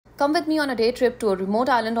Come with me on a day trip to a remote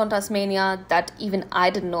island on Tasmania that even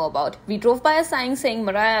I didn't know about. We drove by a sign saying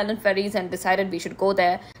Mariah Island ferries and decided we should go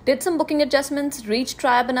there. Did some booking adjustments, reached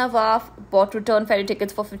Tribe in a wharf, bought return ferry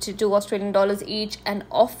tickets for 52 Australian dollars each, and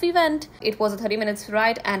off we went. It was a 30 minutes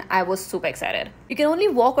ride and I was super excited. You can only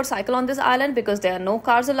walk or cycle on this island because there are no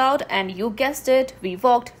cars allowed, and you guessed it, we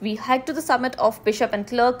walked. We hiked to the summit of Bishop and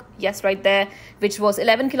Clerk, yes, right there, which was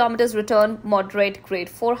 11 kilometers return, moderate grade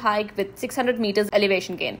 4 hike with 600 meters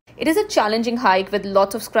elevation gain. It is a challenging hike with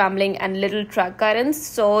lots of scrambling and little track guidance,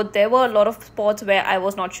 so there were a lot of spots where I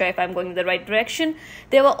was not sure if I'm going in the right direction.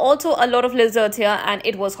 There were also a lot of lizards here and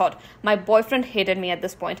it was hot. My boyfriend hated me at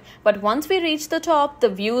this point, but once we reached the top, the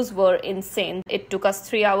views were insane. It took us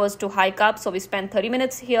 3 hours to hike up, so we spent 30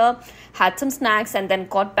 minutes here, had some snacks, and then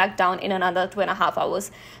got back down in another 2.5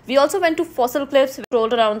 hours. We also went to Fossil Cliffs,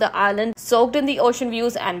 strolled around the island, soaked in the ocean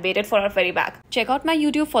views, and waited for our ferry back. Check out my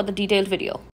YouTube for the detailed video.